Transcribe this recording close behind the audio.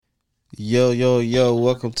Yo, yo, yo,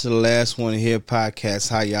 welcome to the Last One Here podcast.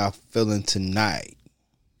 How y'all feeling tonight?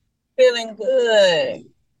 Feeling good.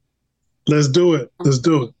 Let's do it. Let's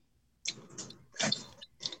do it.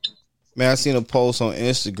 Man, I seen a post on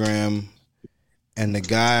Instagram and the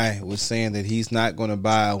guy was saying that he's not going to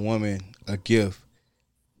buy a woman a gift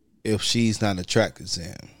if she's not attracted to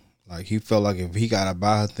him. Like, he felt like if he got to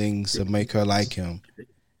buy her things to make her like him,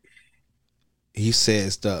 he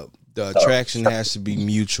says the attraction has to be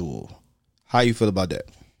mutual. How you feel about that?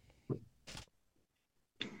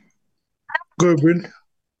 Good, Brittany.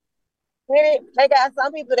 They got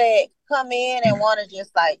some people that come in and want to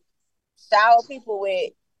just like shower people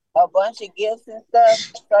with a bunch of gifts and stuff.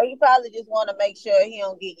 So he probably just want to make sure he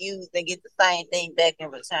don't get used and get the same thing back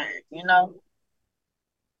in return.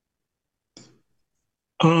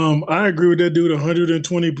 I agree with that dude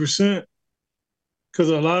 120% because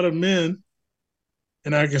a lot of men,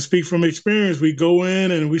 and I can speak from experience, we go in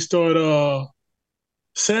and we start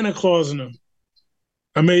Santa Clausing them.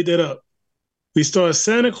 I made that up. We start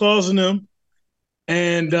Santa Clausing them,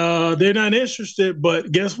 and they're not interested,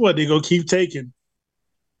 but guess what? They're going to keep taking.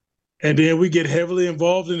 And then we get heavily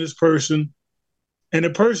involved in this person, and the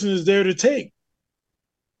person is there to take.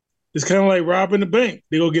 It's kind of like robbing the bank.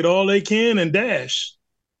 They go get all they can and dash.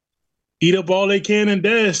 Eat up all they can and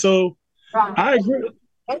dash. So I agree.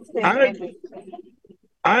 I,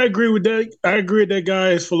 I agree with that. I agree with that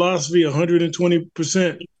guy's philosophy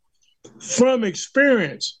 120% from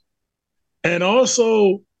experience. And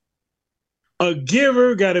also, a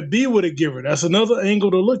giver got to be with a giver. That's another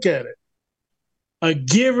angle to look at it. A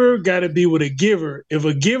giver got to be with a giver. If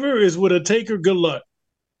a giver is with a taker, good luck.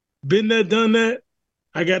 Been there, done that.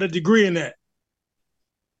 I got a degree in that.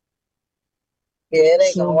 Yeah, it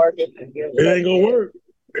ain't gonna work. It ain't gonna work.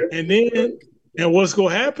 And what's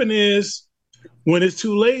gonna happen is when it's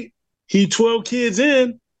too late, he 12 kids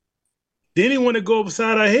in, then he want to go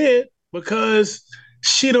upside her head because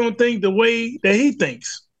she don't think the way that he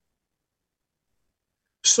thinks.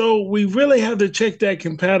 So we really have to check that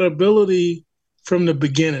compatibility from the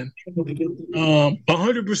beginning.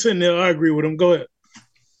 100% Nell, I agree with him. Go ahead.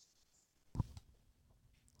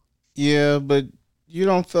 Yeah, but you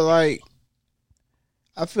don't feel like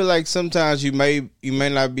I feel like sometimes you may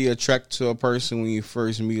not be attracted to a person when you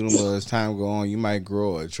first meet them, but as time go on, you might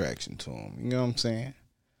grow an attraction to them. You know what I'm saying?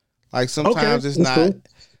 Like sometimes it's not. Cool.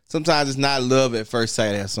 Sometimes it's not love at first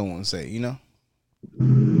sight, as someone say. You know?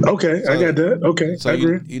 Okay, so, I got that. Okay, so I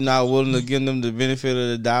agree. You're not willing to give them the benefit of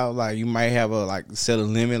the doubt. Like you might have a set a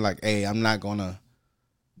limit. Like, hey, I'm not gonna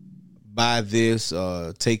buy this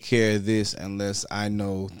or take care of this unless I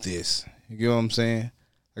know this. You know what I'm saying?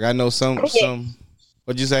 Like I know some.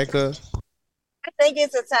 What'd you say, cuz? I think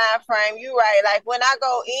it's a time frame. You're right. Like when I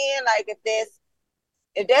go in, like if that's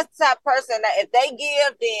the type of person that if they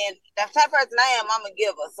give, then that type of person I am, I'm a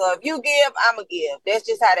giver. So if you give, I'm a give. That's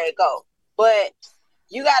just how they go. But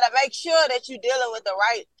you got to make sure that you're dealing with the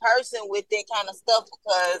right person with that kind of stuff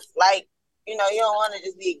because, like, you don't want to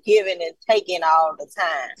just be giving and taking all the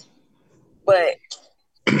time. But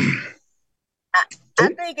I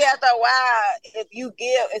think after a while,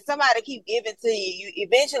 if somebody keep giving to you,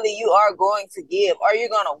 eventually you are going to give, or you're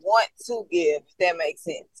going to want to give. If that makes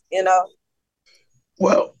sense,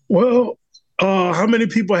 Well, how many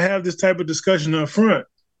people have this type of discussion up front?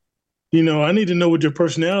 I need to know what your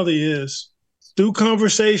personality is through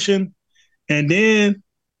conversation and then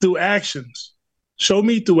through actions. Show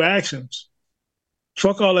me through actions.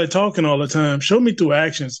 Fuck all that talking all the time. Show me through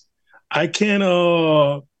actions. I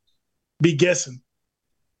can't be guessing.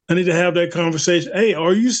 I need to have that conversation. Hey,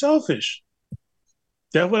 are you selfish?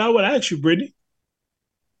 That's what I would ask you, Brittany.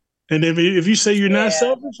 And if you say you're not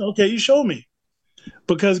selfish, okay, you show me.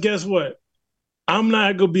 Because guess what? I'm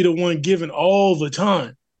not going to be the one giving all the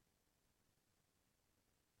time.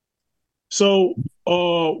 So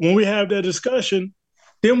when we have that discussion,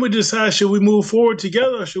 then we decide, should we move forward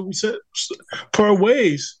together or should we part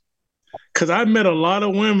ways? Because I've met a lot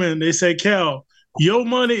of women, they say, Cal, your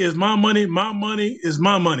money is my money is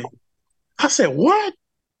my money. I said, what?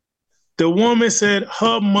 The woman said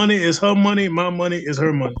her money is her money, my money is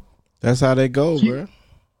her money. That's how they go, bro.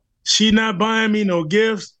 She not buying me no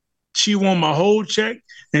gifts. She want my whole check,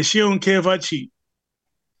 and she don't care if I cheat.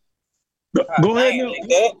 Go ahead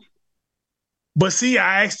now. But see,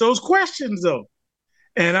 I asked those questions, though.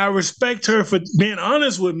 And I respect her for being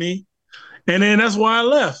honest with me. And then that's why I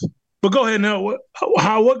left. But go ahead now.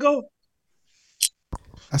 What go?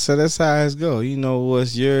 I said that's how it go.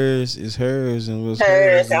 What's yours is hers, and what's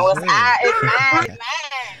hers and what's mine is mine.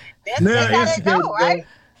 That's how it go, right?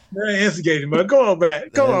 They're instigating, but go on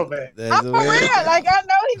back. Go on back. That's I'm for real. Like, I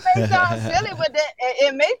know he may sound silly, but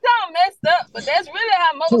it may sound messed up, but that's really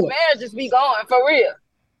how most marriages be going, for real.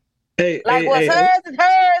 Hey, like, what's hers is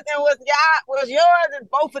hers, and what's yours is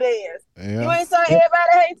both of theirs. Yeah. You ain't saying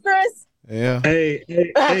everybody hates Chris? Yeah. Hey,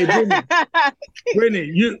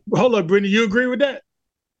 Brittany, hold up, Brittany, you agree with that?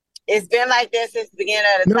 It's been like that since the beginning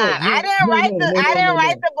of the time. I didn't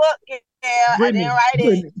write the book. Yeah, Brittany, I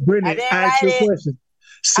didn't write it. Brittany, I ask you a question.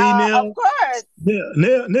 See now, of course.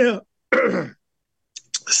 Now,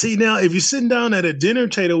 see now, if you're sitting down at a dinner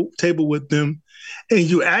table with them, and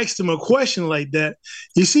you ask them a question like that,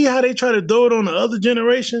 you see how they try to throw it on the other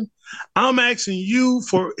generation? I'm asking you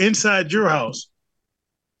for inside your house.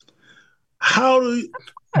 How do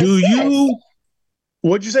you?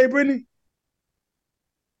 What'd you say, Brittany?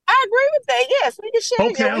 I agree with that. Yes, we can share.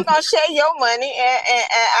 Okay, we're gonna share your money,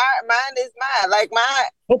 and mine is mine. Like mine.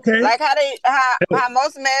 Okay. Like how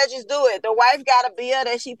most marriages do it. The wife got a bill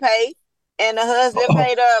that she paid, and the husband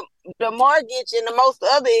paid the mortgage and the most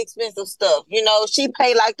other expensive stuff. You know, she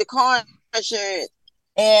paid like the car insurance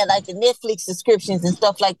and like the Netflix subscriptions and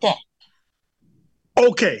stuff like that.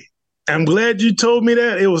 Okay, I'm glad you told me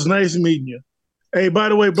that. It was nice meeting you. Hey, by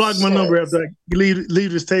the way, block my number after I leave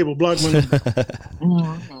this table. Block my number.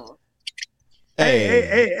 Mm-hmm.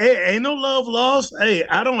 Hey, ain't no love lost. Hey,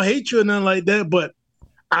 I don't hate you or nothing like that, but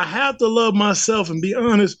I have to love myself and be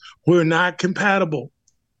honest, we're not compatible.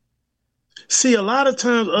 See, a lot of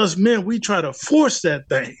times us men, we try to force that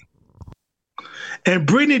thing. And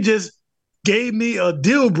Brittany just gave me a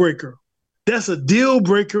deal breaker. That's a deal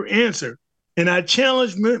breaker answer. And I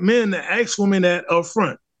challenge men to ask women that up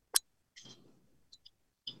front.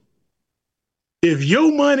 If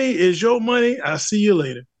your money is your money, I'll see you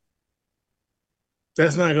later.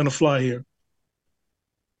 That's not going to fly here.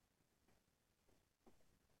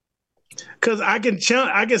 Because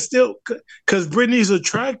because Brittany's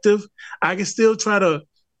attractive, I can still try to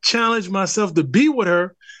challenge myself to be with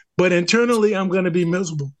her, but internally I'm going to be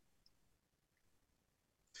miserable.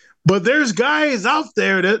 But there's guys out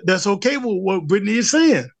there that's okay with what Brittany is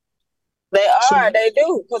saying. They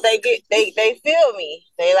do, because they feel me.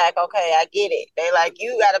 They like, okay, I get it. They like,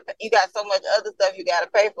 you got so much other stuff you gotta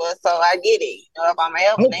pay for, so I get it. You know, if I'm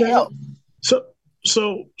helping, they help. So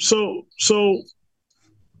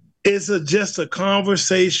it's just a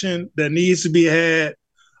conversation that needs to be had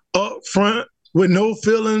up front with no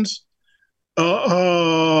feelings,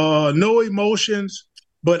 no emotions,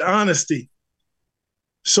 but honesty,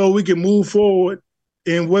 so we can move forward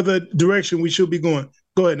in whatever direction we should be going.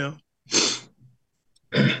 Go ahead now.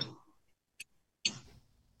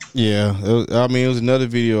 Yeah, it was another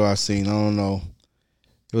video I seen. I don't know.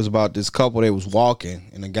 It was about this couple. They was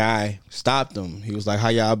walking, and the guy stopped them. He was like,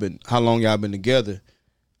 "How long y'all been together?"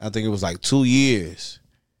 I think it was like 2 years,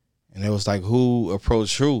 and it was like, who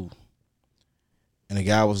approached who? And the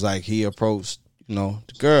guy was like, he approached, the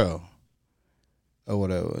girl or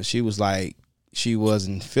whatever. She was like, she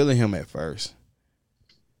wasn't feeling him at first,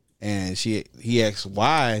 and he asked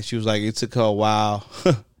why. She was like, it took her a while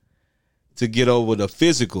to get over the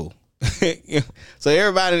physical. So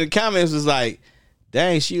everybody in the comments was like,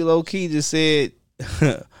 dang, she low key just said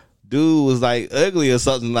dude was like ugly or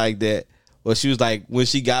something like that. Well, she was like, when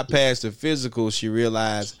she got past the physical, she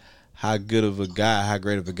realized how great of a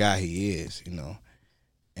guy he is,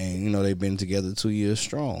 And they've been together 2 years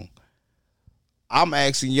strong. I'm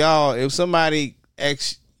asking y'all, if somebody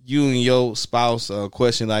asks you and your spouse a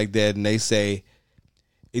question like that, and they say,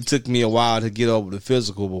 it took me a while to get over the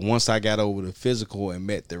physical, but once I got over the physical and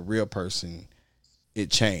met the real person, it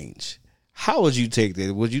changed. How would you take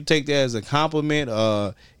that? Would you take that as a compliment?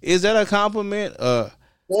 Is that a compliment?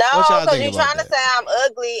 No, because you're trying to say I'm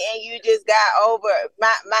ugly and you just got over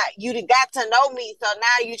you got to know me. So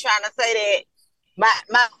now you're trying to say that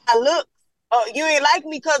my look, you ain't like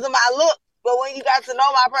me because of my look. But when you got to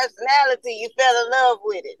know my personality, you fell in love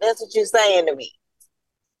with it. That's what you're saying to me.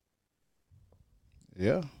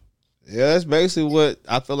 Yeah, that's basically what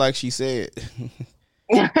I feel like she said.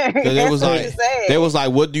 It was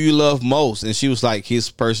like, what do you love most? And she was like, his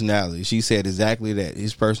personality. She said exactly that.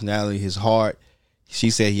 His personality, his heart. She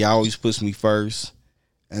said he always puts me first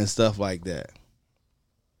and stuff like that.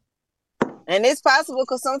 And it's possible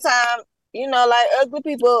because sometimes, like ugly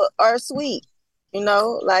people are sweet.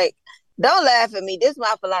 Like, don't laugh at me. This is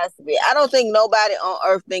my philosophy. I don't think nobody on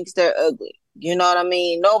earth thinks they're ugly. You know what I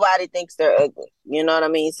mean? Nobody thinks they're ugly. You know what I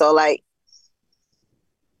mean? So like,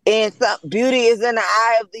 and some beauty is in the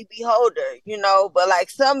eye of the beholder, but like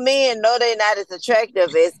some men know they're not as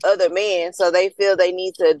attractive as other men. So they feel they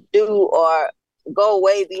need to do or go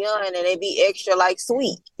way beyond, and they be extra like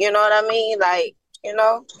sweet. You know what I mean? Like, You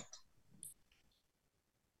know,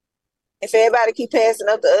 if everybody keep passing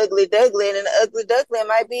up the ugly duckling, and the ugly duckling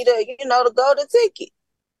might be the golden ticket.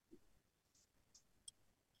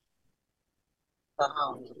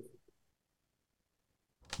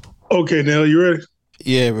 Okay, Nell, you ready?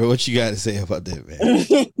 Yeah, bro. What you got to say about that,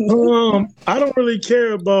 man? I don't really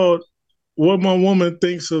care about what my woman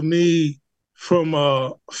thinks of me from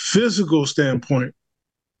a physical standpoint.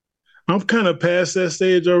 I'm kind of past that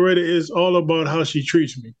stage already. It's all about how she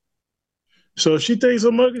treats me. So if she thinks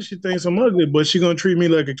I'm ugly, she thinks I'm ugly, but she's gonna treat me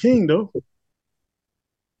like a king, though.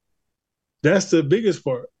 That's the biggest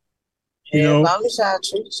part, you Yeah, as know. long as y'all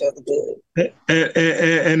treat each other good.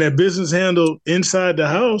 And that business handled inside the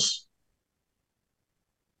house,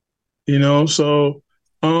 you know. So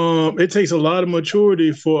it takes a lot of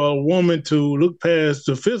maturity for a woman to look past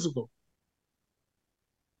the physical.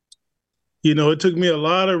 You know, it took me a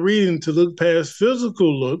lot of reading to look past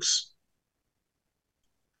physical looks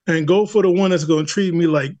and go for the one that's going to treat me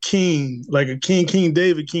like king, like a king, King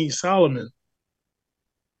David, King Solomon.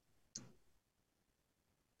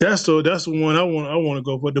 That's the one I want to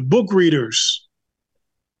go for. The book readers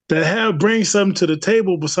that bring something to the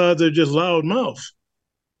table besides their just loud mouth.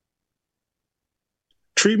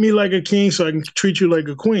 Treat me like a king so I can treat you like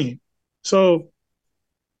a queen. So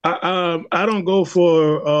I don't go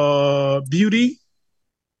for beauty.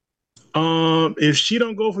 If she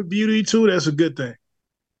don't go for beauty too, that's a good thing.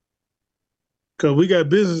 Because we got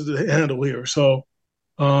business to handle here. So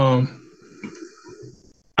I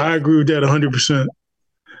agree with that 100%.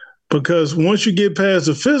 Because once you get past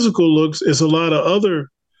the physical looks, it's a lot of other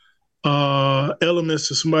elements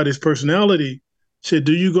to somebody's personality. Shit,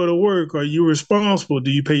 do you go to work? Are you responsible? Do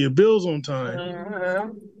you pay your bills on time?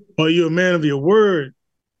 Mm-hmm. Are you a man of your word?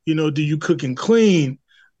 You know, do you cook and clean?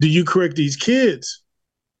 Do you correct these kids?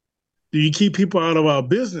 Do you keep people out of our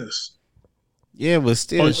business? Yeah, but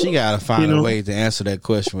still, she gotta find a way to answer that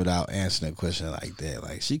question without answering that question like that.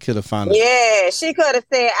 Like she could have found. Yeah, she could have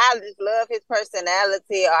said, "I just love his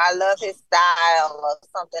personality," or "I love his style," or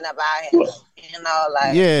something about him. You know,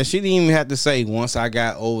 like yeah, she didn't even have to say once I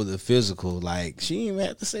got over the physical. Like she didn't even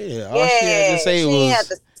have to say it. All she had to say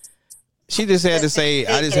was she just had to say,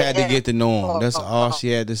 "I just had to get to know him." That's all she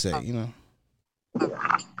had to say. You know.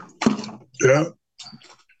 Yeah.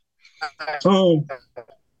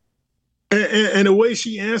 And the way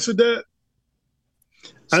she answered that,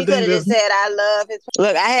 she could have just said, "I love his."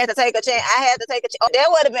 Look, I had to take a chance. Oh, that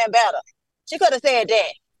would have been better. She could have said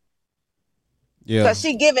that. Yeah. Because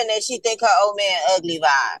she giving it, she think her old man ugly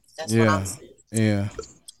vibes. That's what I'm saying. Yeah.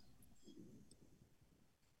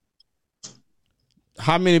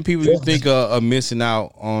 How many people you think are missing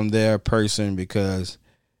out on their person because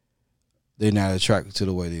they're not attracted to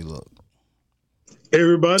the way they look?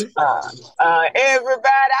 Everybody. Everybody.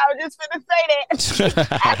 I was just gonna say that.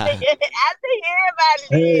 I think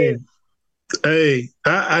everybody is. Hey,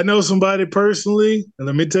 I know somebody personally, and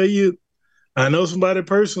let me tell you, I know somebody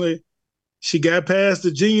personally. She got past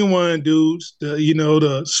the genuine dudes, the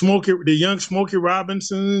young Smokey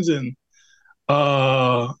Robinsons and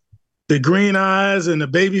the green eyes and the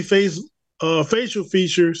baby face facial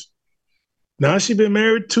features. Now she been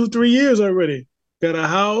married 2-3 years already. Got a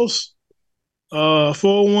house,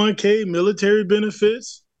 401k, military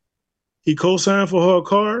benefits. He co-signed for her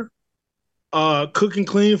car, cook and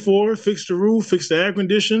clean for her, fix the roof, fix the air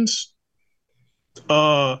conditions.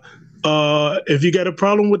 If you got a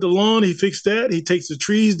problem with the lawn, he fixed that. He takes the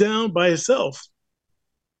trees down by himself.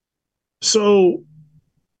 So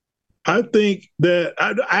I think that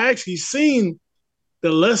I actually seen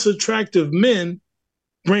the less attractive men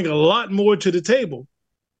bring a lot more to the table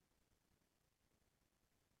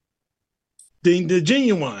than the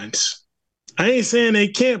genuines. I ain't saying they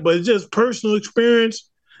can't, but it's just personal experience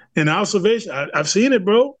and observation. I've seen it,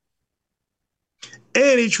 bro.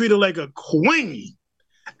 And he treated her like a queen.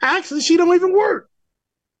 Actually, she don't even work.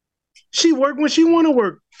 She worked when she want to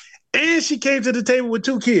work. And she came to the table with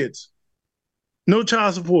 2 kids. No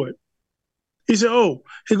child support. He said, oh,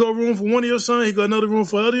 he got a room for one of your sons. He got another room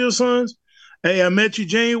for other your sons. Hey, I met you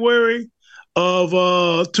January of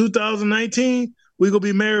 2019. We're going to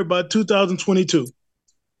be married by 2022.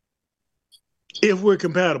 If we're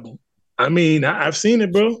compatible. I mean, I've seen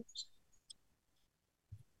it, bro.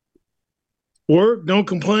 Work, don't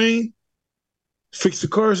complain. Fix the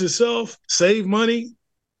cars yourself. Save money.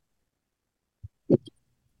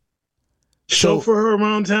 Chauffeur her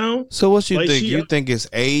around town. So what you think? You think it's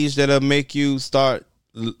age that'll make you start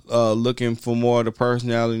looking for more of the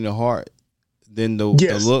personality and the heart than the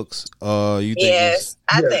looks? You think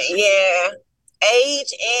I think, yeah.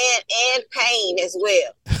 age and pain as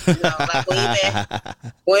well. You know, like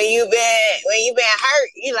when you been hurt,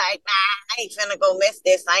 you like, nah, I ain't finna go mess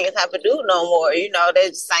that same type of dude no more. You know,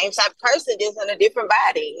 that same type of person, just in a different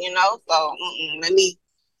body. You know, so let me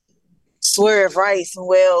swerve right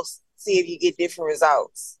somewhere else, see if you get different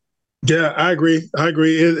results. Yeah, I agree.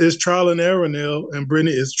 It's trial and error, Nell and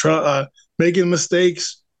Brittany. It's making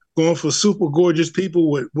mistakes, going for super gorgeous people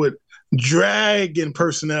with dragon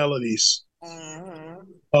personalities,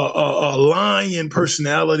 lion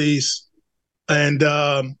personalities, and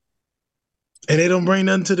they don't bring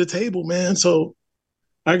nothing to the table, man. So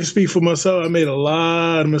I can speak for myself. I made a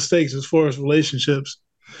lot of mistakes as far as relationships,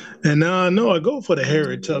 and now I know I go for the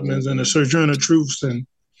Harriet Tubmans and the Sojourner Truths and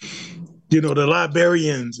the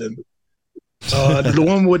librarians and the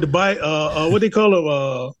one with the what they call them?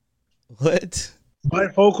 What?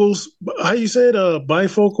 Bifocals. How you say it?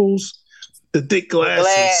 Bifocals. The thick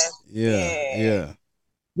glasses. Yeah.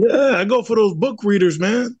 Yeah, I go for those book readers,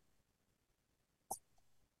 man.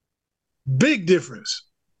 Big difference.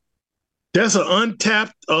 That's an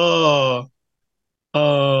untapped market.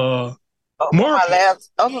 Open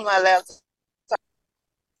my laptop.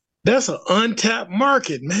 That's an untapped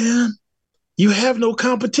market, man. You have no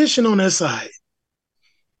competition on that side.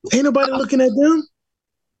 Ain't nobody looking at them.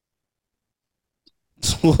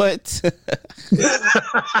 What?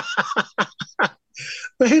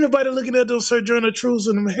 Ain't nobody looking at those Sojourner Truths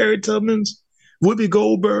and them Harriet Tubmans, Whoopi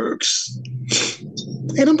Goldbergs.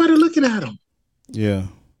 Ain't nobody looking at them. Yeah.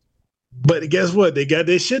 But guess what? They got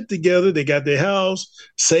their shit together. They got their house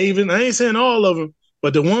saving. I ain't saying all of them,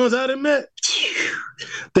 but the ones I done met,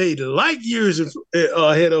 they light years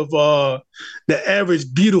ahead of the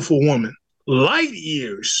average beautiful woman. Light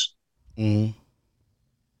years. Mm-hmm.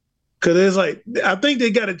 Because it's like, I think they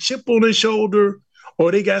got a chip on their shoulder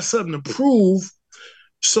or they got something to prove.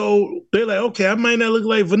 So they're like, okay, I might not look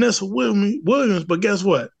like Vanessa Williams, but guess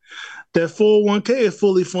what? That 401k is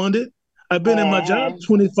fully funded. I've been in my job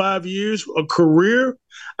 25 years, a career.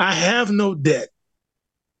 I have no debt.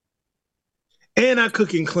 And I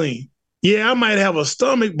cook and clean. Yeah, I might have a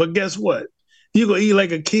stomach, but guess what? You're going to eat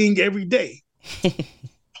like a king every day.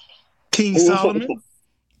 King Solomon.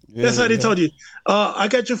 That's how they told you. I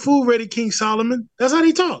got your food ready, King Solomon. That's how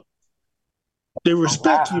they talk. They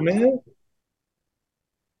respect you, man.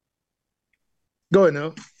 Go ahead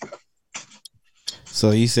now.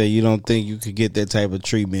 So you say you don't think you could get that type of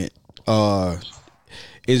treatment.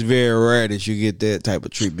 It's very rare that you get that type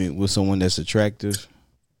of treatment with someone that's attractive.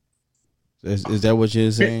 Is that what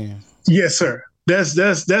you're saying? Yes, sir.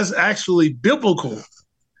 That's actually biblical,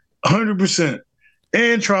 100%,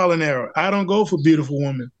 and trial and error. I don't go for beautiful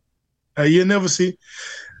women. You'll never see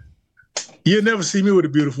me with a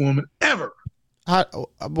beautiful woman ever. But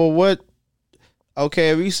what? Okay,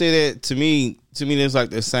 if you say that to me, it's like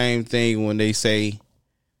the same thing when they say,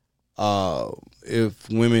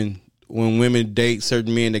 when women date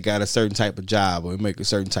certain men that got a certain type of job or make a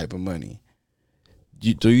certain type of money.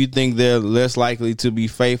 Do you think they're less likely to be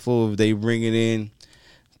faithful if they bring it in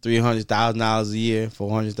 $300,000 a year,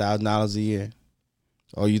 $400,000 a year,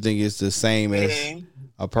 or you think it's the same as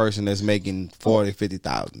a person that's making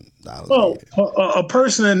 $40,000-$50,000? Well, a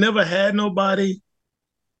person that never had nobody,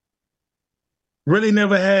 really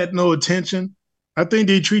never had no attention, I think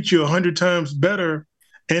they treat you 100 times better,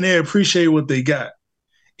 and they appreciate what they got.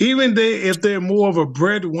 Even if they're more of a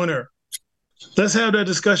breadwinner, let's have that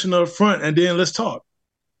discussion up front, and then let's talk.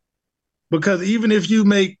 Because even if you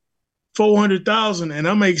make $400,000 and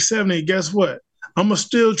I make $70,000, guess what? I'm gonna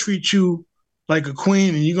still treat you like a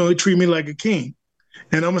queen, and you're gonna treat me like a king,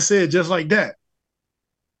 and I'm gonna say it just like that.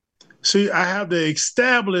 See, I have to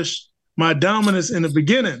establish my dominance in the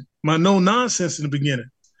beginning, my no nonsense in the beginning.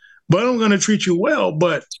 But I'm gonna treat you well.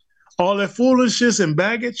 But all that foolishness and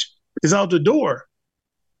baggage is out the door.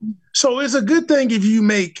 So it's a good thing if you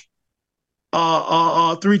make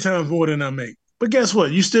 3 times more than I make. But guess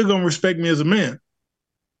what? You still gonna respect me as a man.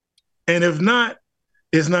 And if not,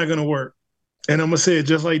 it's not gonna work. And I'm gonna say it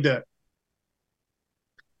just like that.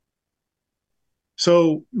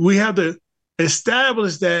 So we have to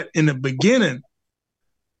establish that in the beginning.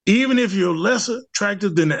 Even if you're less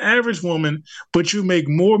attractive than the average woman, but you make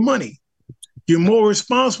more money, you're more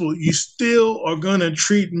responsible, you still are gonna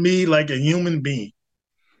treat me like a human being.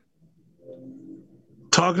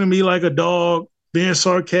 Talking to me like a dog, being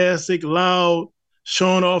sarcastic, loud,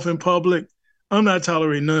 showing off in public. I'm not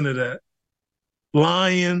tolerating none of that.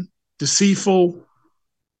 Lying, deceitful.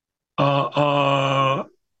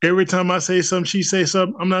 Every time I say something, she say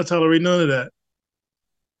something. I'm not tolerating none of that.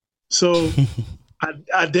 So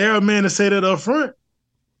I dare a man to say that up front.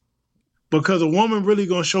 because a woman really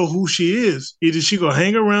gonna show who she is. Either she gonna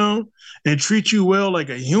hang around and treat you well like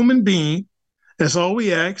a human being, that's all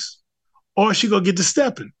we ask, or she gonna get to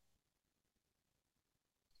stepping.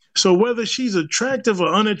 So whether she's attractive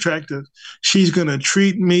or unattractive, she's gonna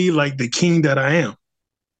treat me like the king that I am.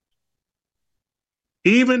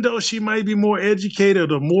 Even though she might be more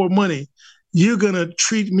educated or more money, you're gonna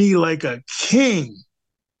treat me like a king,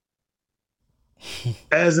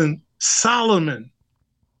 as in Solomon,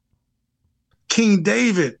 King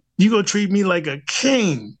David. You're gonna treat me like a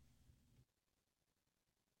king.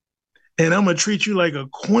 And I'm gonna treat you like a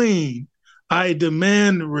queen. I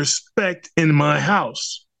demand respect in my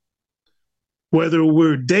house, whether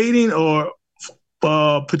we're dating or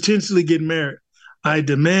potentially getting married. I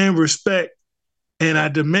demand respect, and I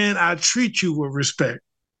demand I treat you with respect.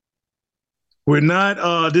 We're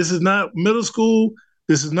not. This is not middle school.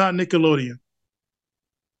 This is not Nickelodeon.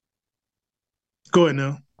 Go ahead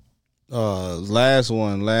now. Last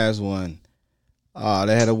one.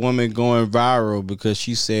 They had a woman going viral because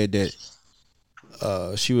she said that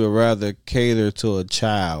she would rather cater to a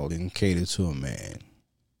child than cater to a man.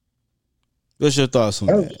 What's your thoughts on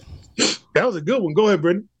that? That was a good one. Go ahead,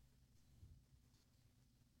 Brittany.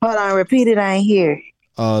 Hold on, repeat it. I ain't hear.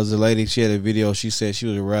 The lady, she had a video. She said she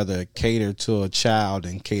would rather cater to a child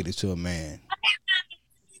than cater to a man.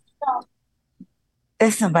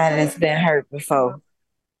 It's somebody that's been hurt before,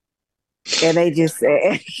 and they just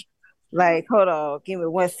said, like, hold on, give me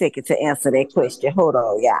 1 second to answer that question. Hold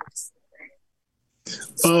on,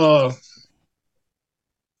 y'all.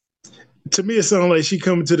 To me, it sounds like she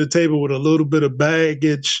coming to the table with a little bit of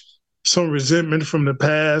baggage, some resentment from the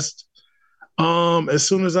past. As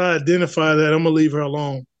soon as I identify that, I'm gonna leave her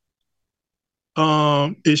alone.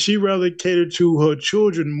 If she rather cater to her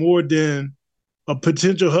children more than a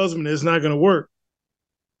potential husband, it's not gonna work.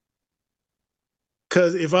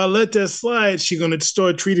 Because if I let that slide, she's gonna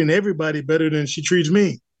start treating everybody better than she treats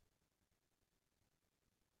me.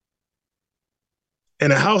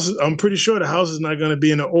 And the house, I'm pretty sure the house is not gonna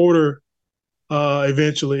be in order.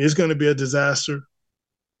 Eventually, it's gonna be a disaster.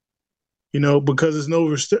 Because there's no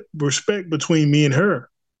respect between me and her.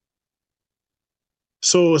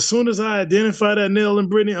 So as soon as I identify that, Nell and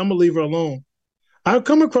Brittany, I'm gonna leave her alone. I've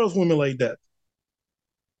come across women like that,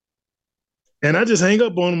 and I just hang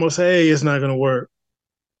up on them or say, "Hey, it's not gonna work."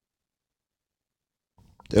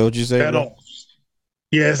 That what you say, at bro? all?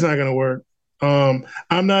 Yeah, it's not gonna work. I'm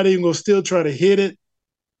not even gonna still try to hit it.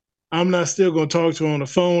 I'm not still gonna talk to her on the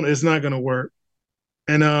phone. It's not gonna work.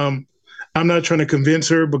 And I'm not trying to convince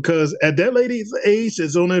her, because at that lady's age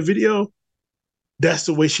that's on that video, that's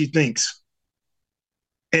the way she thinks.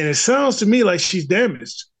 And it sounds to me like she's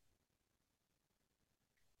damaged.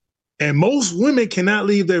 And most women cannot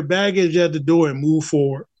leave their baggage at the door and move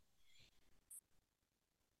forward.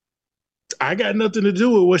 I got nothing to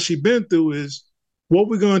do with what she's been through. Is what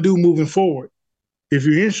we're going to do moving forward, if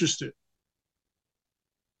you're interested.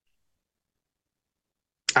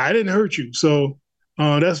 I didn't hurt you. So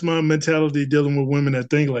that's my mentality dealing with women that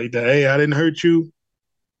think like that. Hey, I didn't hurt you.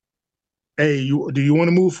 Hey, do you want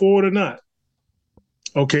to move forward or not?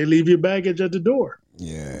 Okay, leave your baggage at the door.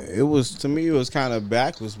 Yeah, it was, to me, it was kind of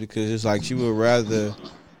backwards, because it's like she would rather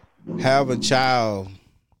have a child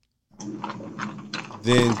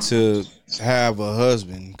than to have a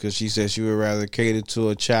husband, because she said she would rather cater to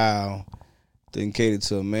a child than cater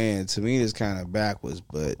to a man. To me, it's kind of backwards,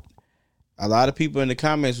 but a lot of people in the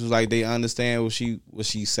comments was like they understand what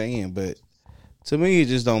she's saying, but to me, it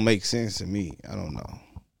just don't make sense to me. I don't know.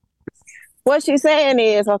 What she's saying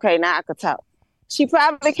is, okay, now I could talk. She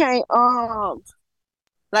probably can't,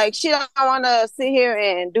 like, she don't want to sit here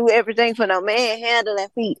and do everything for no man, handling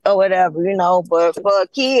feet or whatever, but for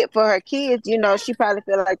her kids, she probably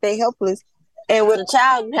feel like they helpless. And with a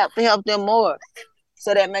child, you have to help them more.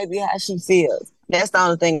 So that may be how she feels. That's the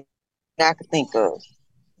only thing I could think of.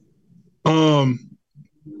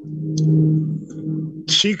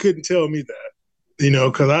 She couldn't tell me that,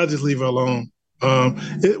 because I just leave her alone.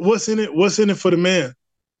 What's in it? What's in it for the man?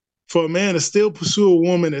 For a man to still pursue a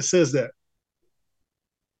woman that says that.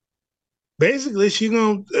 Basically,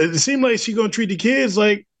 it seems like she's gonna treat the kids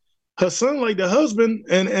like her son, like the husband,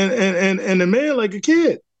 and the man like a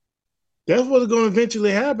kid. That's what's gonna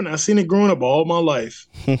eventually happen. I've seen it growing up all my life.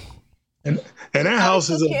 and that house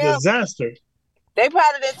is a disaster. They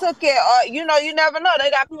probably took care, or you never know.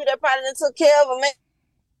 They got people that probably took care of them. Like,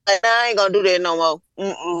 I ain't gonna do that no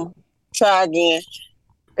more. Try again.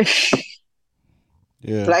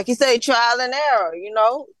 Yeah. Like you say, trial and error.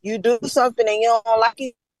 You do something and you don't like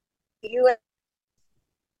it.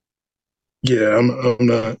 Yeah, I'm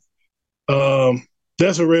not.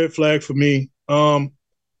 That's a red flag for me.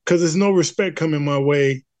 because there's no respect coming my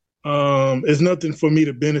way. It's nothing for me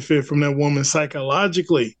to benefit from that woman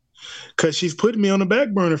psychologically, because she's putting me on the back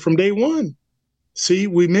burner from day one. See,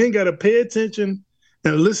 we men got to pay attention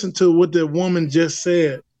and listen to what the woman just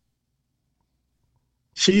said.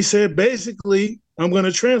 She said, basically, I'm going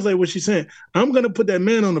to translate what she's saying. I'm going to put that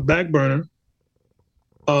man on the back burner.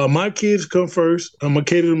 My kids come first. I'm going to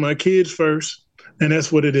cater to my kids first. And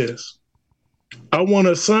that's what it is. I want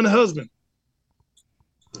a son husband.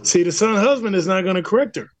 See, the son husband is not going to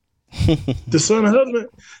correct her. The son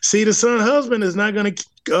husband is not going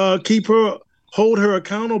to hold her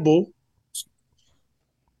accountable.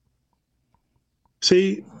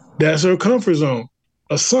 See, that's her comfort zone.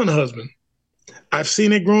 A son husband. I've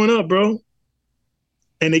seen it growing up, bro.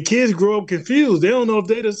 And the kids grow up confused. They don't know if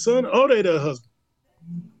they the son or they the husband.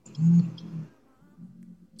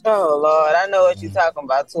 Oh Lord, I know what you're talking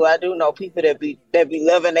about too. I do know people that be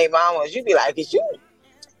loving their mamas. You be like, is you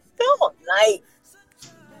don't like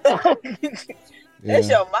that's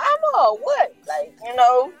your mama or what? Like,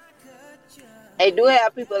 they do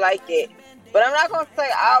have people like that. But I'm not gonna say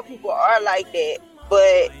all people are like that.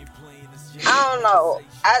 But I don't know.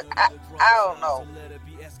 I don't know.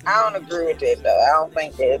 I don't agree with that though. I don't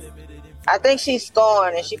think that. I think she's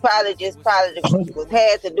scorned, and she probably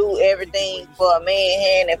had to do everything for a man,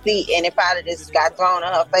 hand and feet, and it probably just got thrown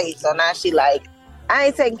in her face. So now she like, I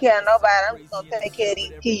ain't taking care of nobody. I'm just gonna take care of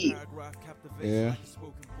these kids. Yeah.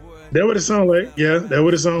 That what it sounds like. Yeah, that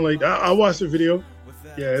what it sounds like. I watched the video.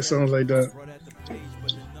 Yeah, it sounds like that.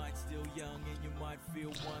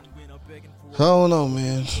 I don't know,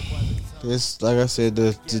 man. It's like I said,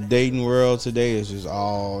 the dating world today is just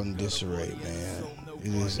all in disarray, man.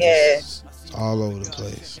 It is it's all over the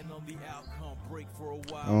place.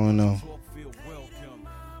 I don't know.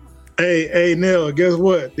 Hey, Nell, guess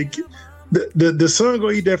what? The son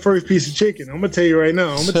gonna eat that first piece of chicken. I'm gonna tell you right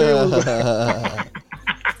now. I'm gonna tell you what's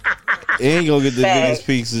he ain't gonna get the biggest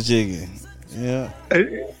piece of chicken. Yeah.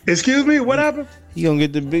 Excuse me, what happened? He gonna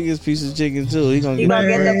get the biggest piece of chicken too. He gonna get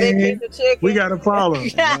the big piece of chicken. We got a problem.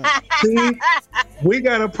 See, we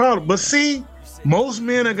got a problem. But see, most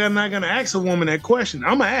men are not gonna ask a woman that question.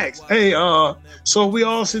 I'm gonna ask, hey, so we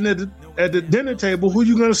all sitting at the dinner table, who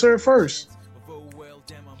you gonna serve first?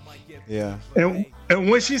 Yeah. And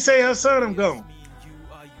when she say her son, I'm gone.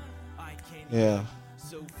 Yeah.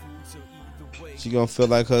 She gonna feel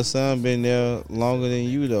like her son been there longer than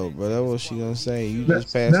you though, but that's what she gonna say. You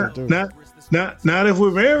just passing through. Not if we're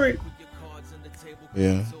married.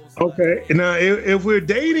 Yeah. Okay. Now if we're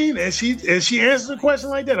dating and she answers a question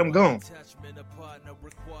like that, I'm gone.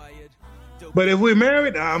 But if we're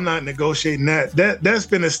married, I'm not negotiating that. That's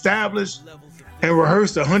been established and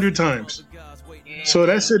rehearsed 100 times. So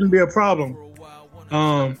that shouldn't be a problem.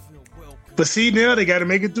 But see, now they got to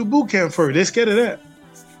make it through boot camp first. They're scared of that.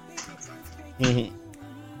 Mm-hmm.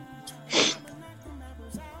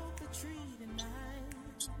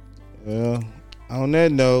 Well, on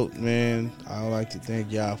that note, man, I would like to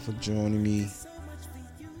thank y'all for joining me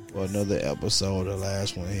for another episode of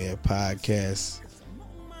Last One Here podcast.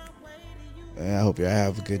 And I hope y'all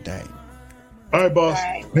have a good night. All right, boss. All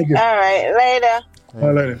right. Thank you. All right, later.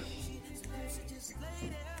 All right, later.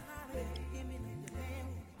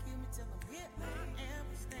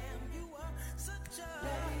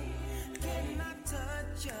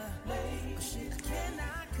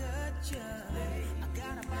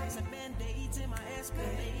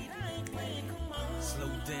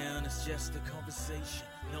 Slow down, it's just a conversation.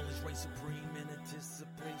 Knowledge reigns supreme in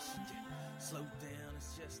anticipation. Yeah. Slow down,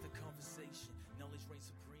 it's just a conversation. Knowledge reigns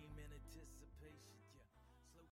supreme.